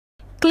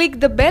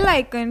Click the bell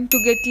icon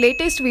to get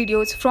latest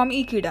videos from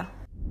Ekeeda.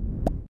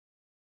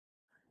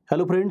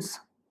 Hello friends,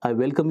 I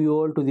welcome you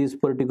all to this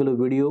particular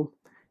video.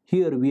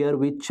 Here we are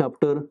with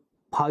chapter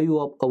 5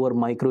 of our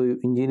microwave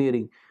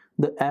engineering,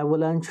 the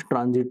avalanche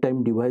transit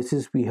time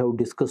devices we have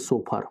discussed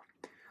so far.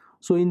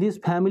 So in this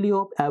family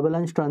of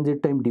avalanche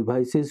transit time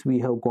devices, we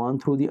have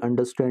gone through the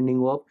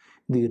understanding of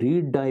the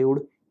reed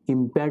diode,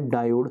 impact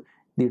diode,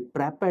 the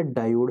trapped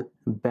diode,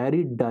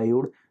 buried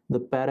diode, the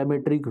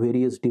parametric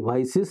various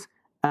devices,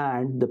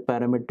 and the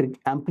parametric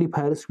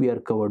amplifiers we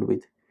are covered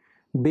with.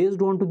 Based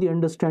on to the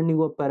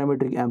understanding of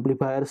parametric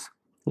amplifiers,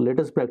 let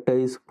us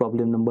practice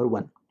problem number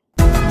 1.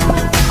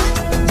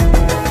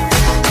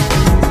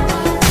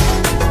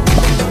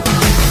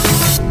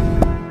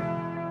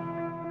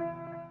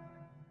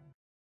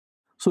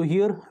 So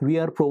here we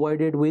are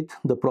provided with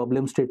the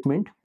problem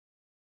statement.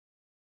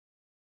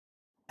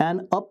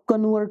 An up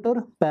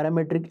converter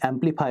parametric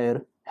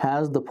amplifier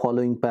has the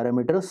following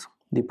parameters.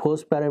 The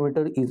first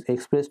parameter is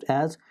expressed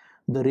as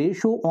the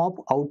ratio of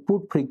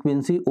output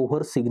frequency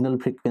over signal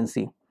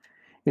frequency.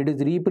 It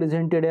is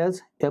represented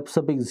as f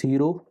suffix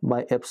 0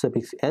 by f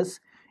suffix s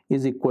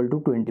is equal to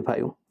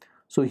 25.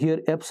 So here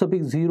f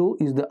suffix 0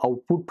 is the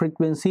output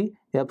frequency,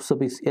 f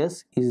suffix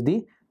s is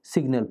the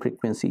signal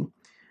frequency.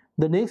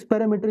 The next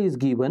parameter is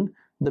given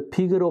the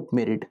figure of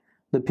merit.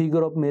 The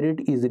figure of merit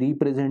is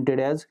represented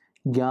as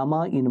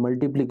gamma in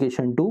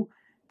multiplication to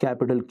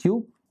capital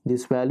Q.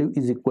 This value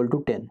is equal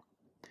to 10.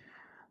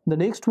 The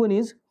next one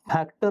is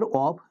factor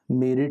of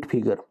merit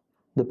figure.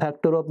 The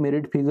factor of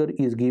merit figure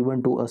is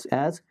given to us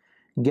as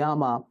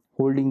gamma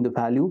holding the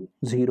value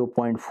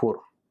 0.4.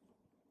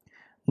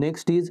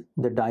 Next is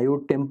the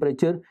diode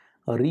temperature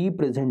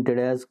represented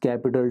as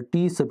capital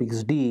T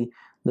suffix D.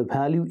 The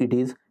value it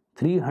is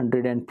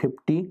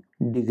 350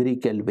 degree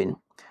Kelvin.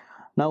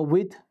 Now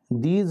with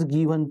these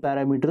given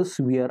parameters,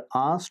 we are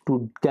asked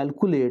to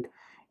calculate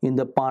in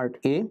the part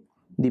A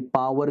the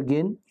power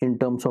gain in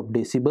terms of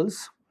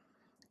decibels.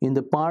 In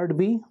the part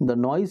B, the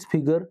noise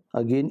figure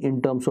again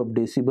in terms of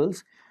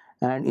decibels,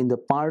 and in the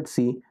part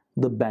C,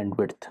 the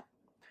bandwidth.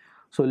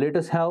 So let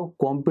us have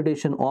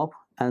computation of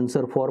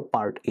answer for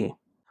part A.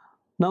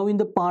 Now in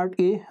the part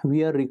A,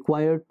 we are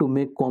required to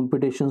make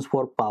computations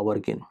for power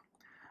gain.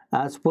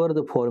 As per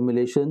the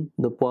formulation,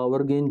 the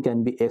power gain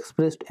can be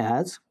expressed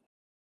as,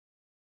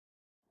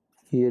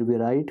 here we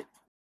write,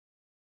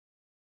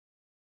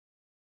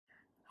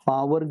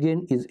 power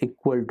gain is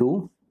equal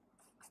to,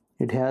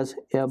 it has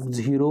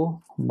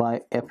f0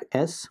 by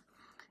fs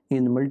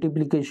in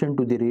multiplication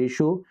to the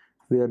ratio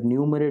where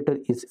numerator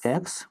is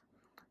x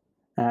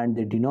and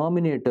the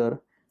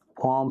denominator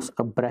forms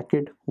a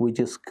bracket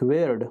which is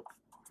squared,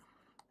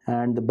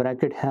 and the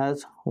bracket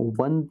has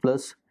 1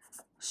 plus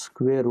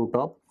square root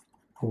of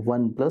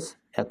 1 plus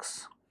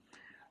x.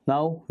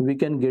 Now we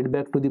can get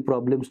back to the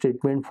problem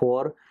statement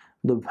for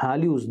the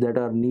values that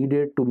are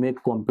needed to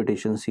make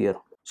computations here.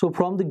 So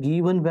from the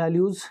given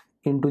values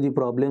into the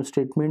problem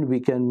statement,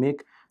 we can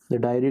make the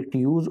direct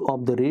use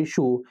of the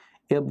ratio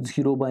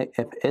f0 by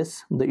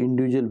fs. The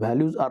individual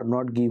values are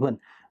not given,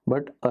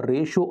 but a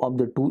ratio of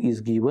the two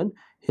is given.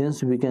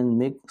 Hence we can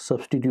make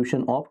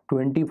substitution of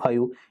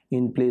 25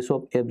 in place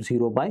of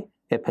f0 by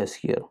fs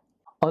here.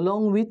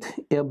 Along with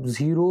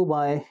f0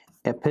 by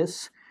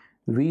fs,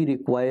 we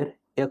require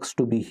x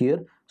to be here.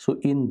 So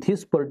in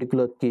this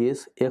particular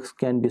case, x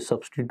can be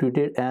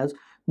substituted as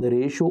the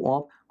ratio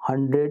of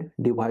 100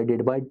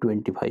 divided by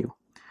 25.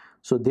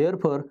 So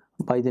therefore,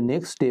 by the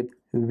next step,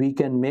 we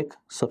can make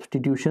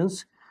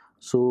substitutions.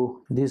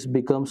 So this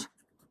becomes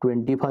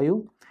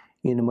 25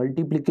 in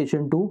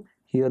multiplication to,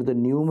 here the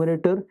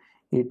numerator,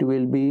 it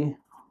will be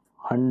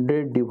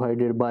 100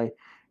 divided by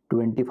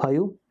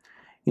 25.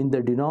 In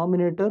the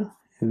denominator,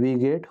 we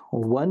get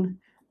 1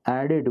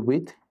 added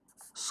with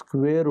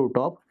square root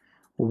of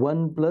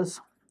 1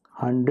 plus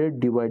 100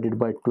 divided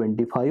by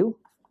 25,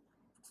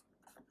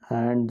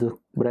 and the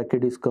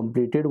bracket is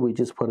completed, which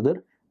is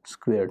further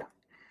squared.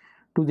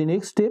 To the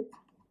next step,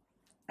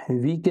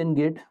 we can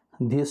get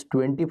this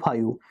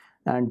 25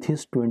 and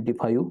this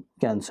 25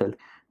 cancelled.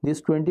 This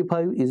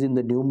 25 is in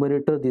the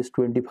numerator, this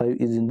 25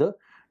 is in the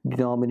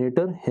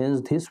denominator,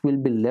 hence this will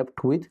be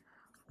left with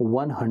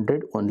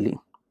 100 only.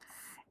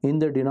 In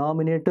the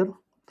denominator,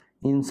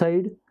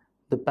 inside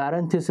the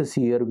parenthesis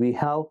here, we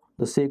have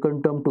the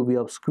second term to be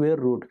of square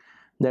root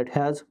that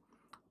has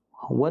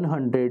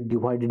 100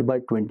 divided by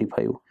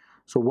 25.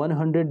 So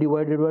 100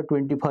 divided by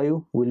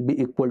 25 will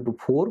be equal to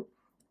 4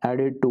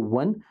 added to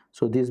 1.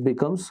 So this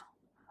becomes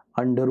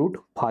under root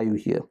 5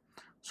 here.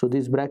 So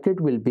this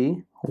bracket will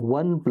be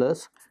 1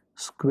 plus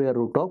square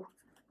root of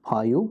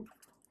 5,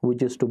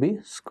 which is to be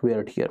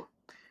squared here.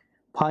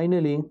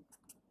 Finally,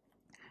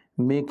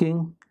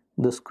 making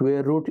the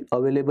square root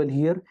available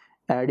here,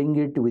 adding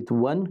it with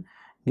 1,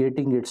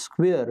 getting it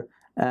square,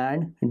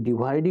 and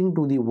dividing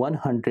to the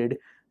 100,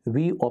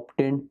 we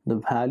obtain the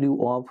value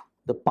of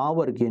the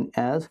power gain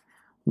as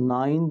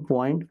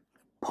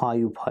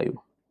 9.55.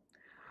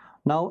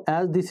 Now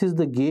as this is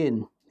the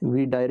gain,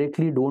 we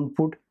directly don't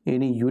put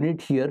any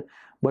unit here,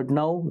 but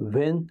now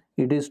when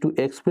it is to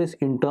express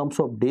in terms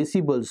of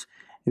decibels,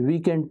 we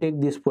can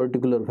take this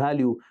particular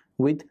value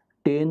with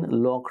 10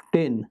 log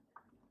 10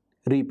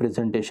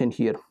 representation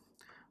here.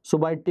 So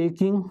by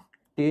taking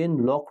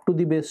 10 log to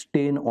the base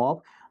 10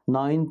 of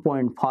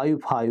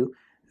 9.55,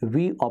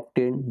 we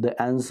obtain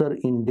the answer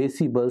in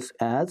decibels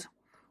as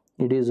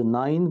it is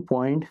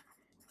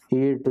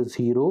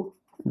 9.80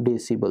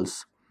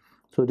 decibels.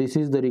 So this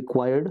is the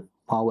required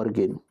power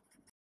gain.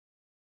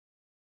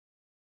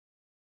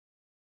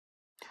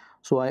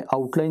 So I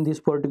outline this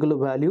particular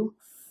value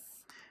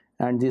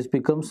and this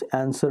becomes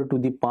answer to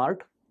the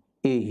part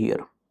A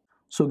here.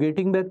 So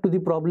getting back to the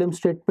problem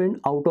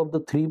statement, out of the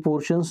 3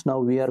 portions, now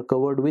we are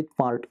covered with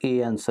part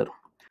A answer.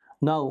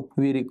 Now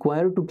we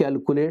require to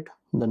calculate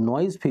the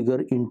noise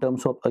figure in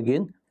terms of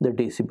again the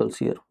decibels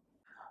here.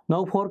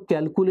 Now for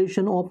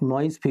calculation of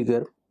noise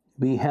figure,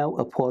 we have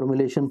a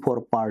formulation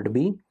for part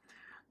B.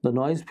 The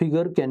noise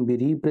figure can be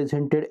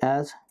represented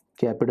as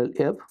capital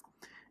F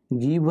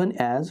given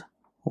as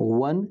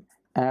 1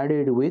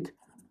 added with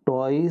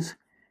twice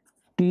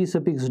T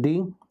suffix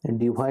D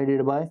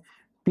divided by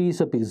T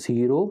suffix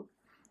 0.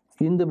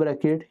 In the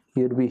bracket,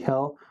 here we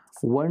have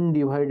 1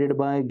 divided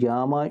by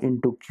gamma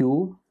into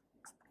Q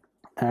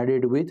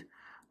added with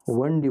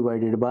 1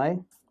 divided by,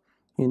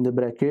 in the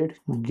bracket,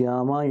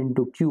 gamma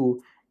into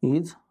Q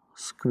is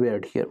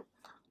squared here.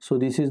 So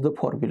this is the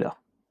formula.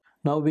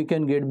 Now we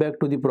can get back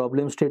to the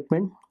problem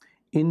statement.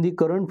 In the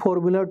current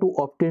formula, to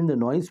obtain the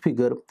noise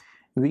figure,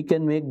 we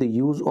can make the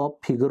use of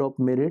figure of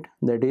merit,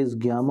 that is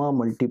gamma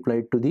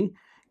multiplied to the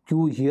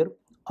Q here,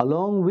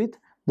 along with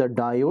the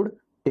diode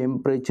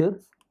temperature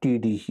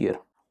TD here.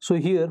 So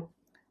here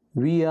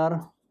we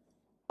are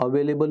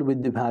available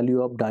with the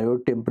value of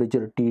diode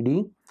temperature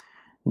TD,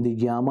 the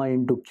gamma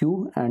into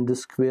Q and the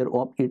square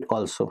of it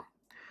also.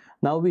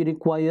 Now we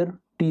require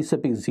T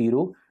suffix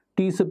 0.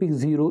 T suffix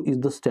 0 is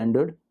the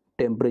standard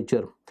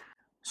temperature.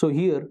 So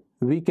here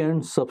we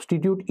can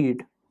substitute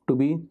it to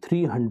be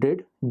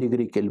 300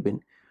 degree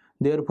Kelvin.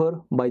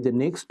 Therefore, by the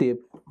next step,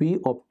 we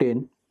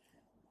obtain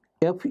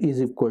F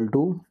is equal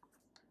to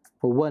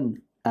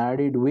 1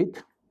 added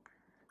with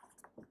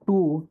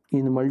 2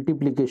 in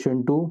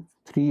multiplication to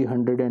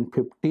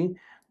 350,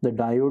 the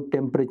diode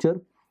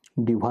temperature,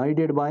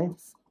 divided by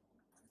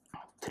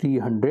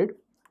 300,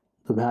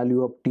 the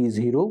value of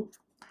T0.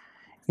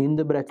 In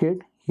the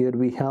bracket, here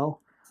we have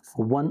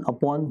 1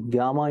 upon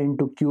gamma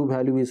into Q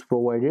value is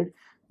provided,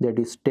 that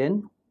is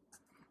 10,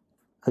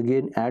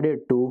 again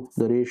added to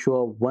the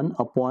ratio of 1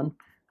 upon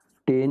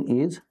 10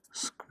 is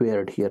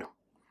squared here.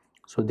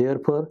 So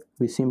therefore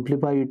we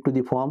simplify it to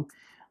the form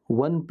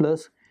 1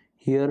 plus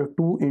here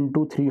 2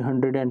 into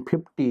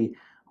 350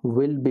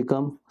 will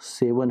become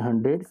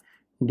 700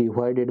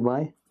 divided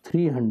by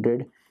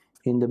 300.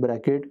 In the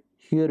bracket,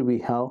 here we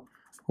have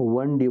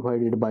 1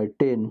 divided by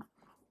 10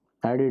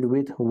 added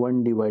with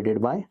 1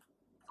 divided by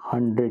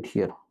 100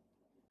 here.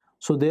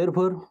 So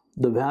therefore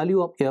the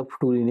value of F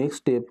to the next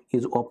step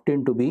is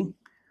obtained to be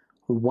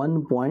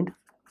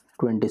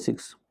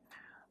 1.26.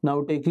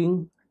 Now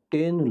taking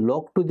 10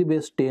 log to the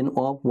base 10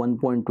 of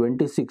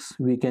 1.26,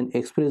 we can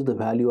express the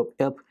value of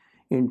F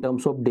in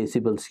terms of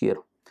decibels here.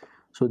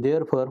 So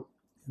therefore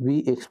we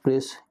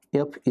express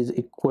F is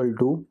equal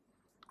to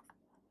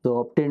the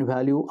obtained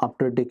value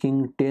after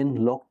taking 10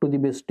 log to the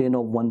base 10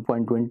 of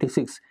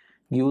 1.26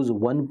 gives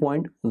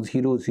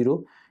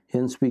 1.00,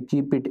 hence we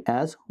keep it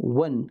as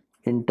 1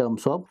 in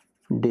terms of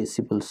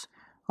decibels.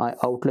 I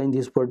outline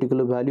this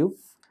particular value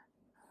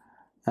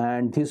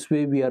and this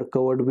way we are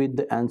covered with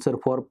the answer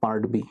for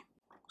part B.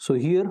 So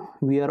here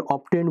we are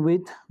obtained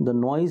with the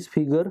noise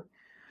figure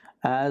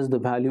as the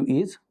value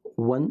is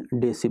 1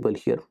 decibel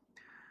here.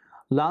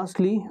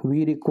 Lastly,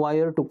 we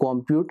require to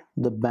compute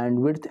the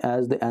bandwidth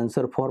as the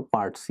answer for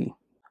part C.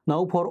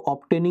 Now for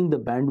obtaining the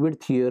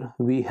bandwidth here,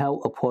 we have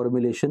a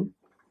formulation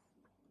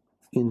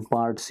in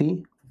part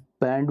C.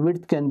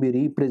 Bandwidth can be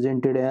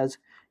represented as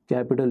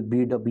capital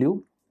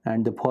BW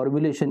and the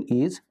formulation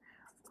is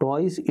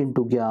twice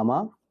into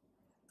gamma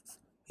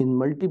in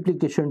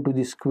multiplication to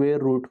the square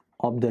root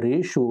of the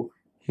ratio.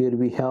 Here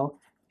we have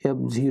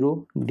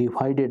F0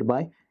 divided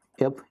by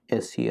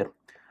Fs here.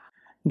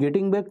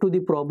 Getting back to the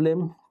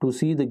problem to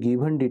see the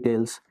given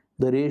details,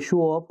 the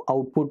ratio of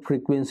output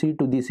frequency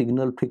to the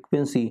signal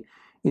frequency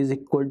is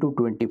equal to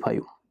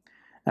 25.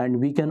 And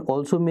we can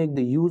also make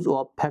the use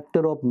of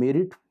factor of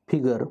merit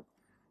figure,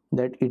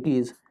 that it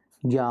is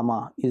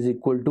gamma is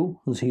equal to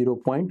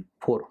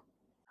 0.4.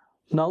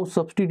 Now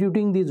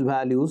substituting these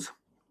values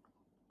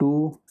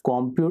to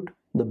compute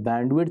the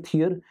bandwidth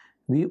here,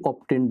 we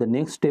obtain the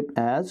next step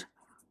as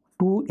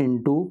 2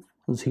 into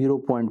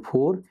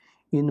 0.4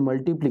 in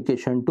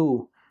multiplication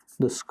to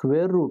the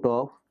square root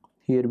of,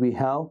 here we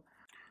have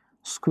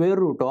square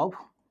root of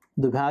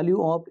the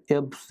value of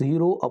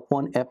F0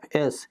 upon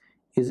Fs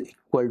is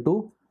equal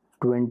to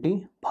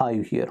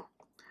 25 here.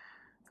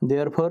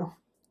 Therefore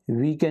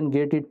we can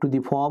get it to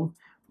the form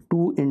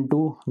 2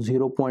 into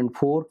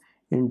 0.4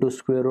 into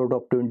square root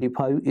of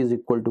 25 is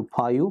equal to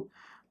 5.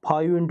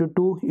 5 into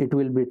 2, it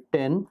will be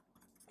 10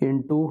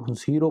 into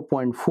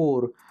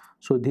 0.4.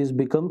 So this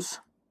becomes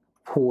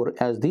 4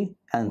 as the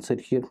answer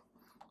here.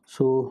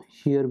 So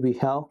here we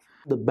have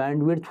the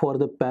bandwidth for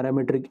the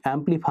parametric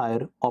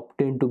amplifier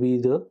obtained to be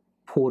the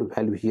 4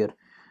 value here.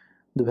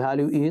 The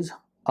value is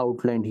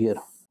outlined here.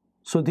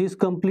 So this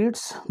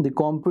completes the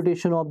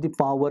computation of the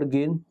power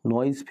gain,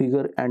 noise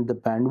figure and the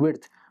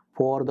bandwidth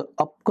for the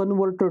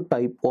upconverter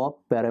type of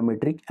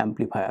parametric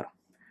amplifier.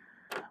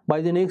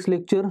 By the next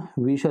lecture,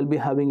 we shall be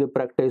having a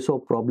practice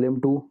of problem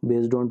 2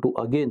 based on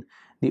again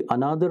the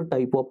another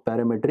type of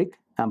parametric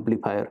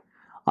amplifier.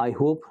 I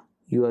hope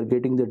you are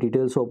getting the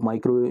details of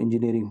microwave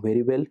engineering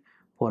very well.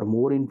 For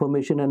more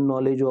information and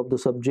knowledge of the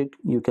subject,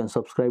 you can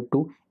subscribe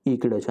to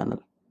Ekeeda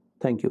channel.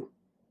 Thank you.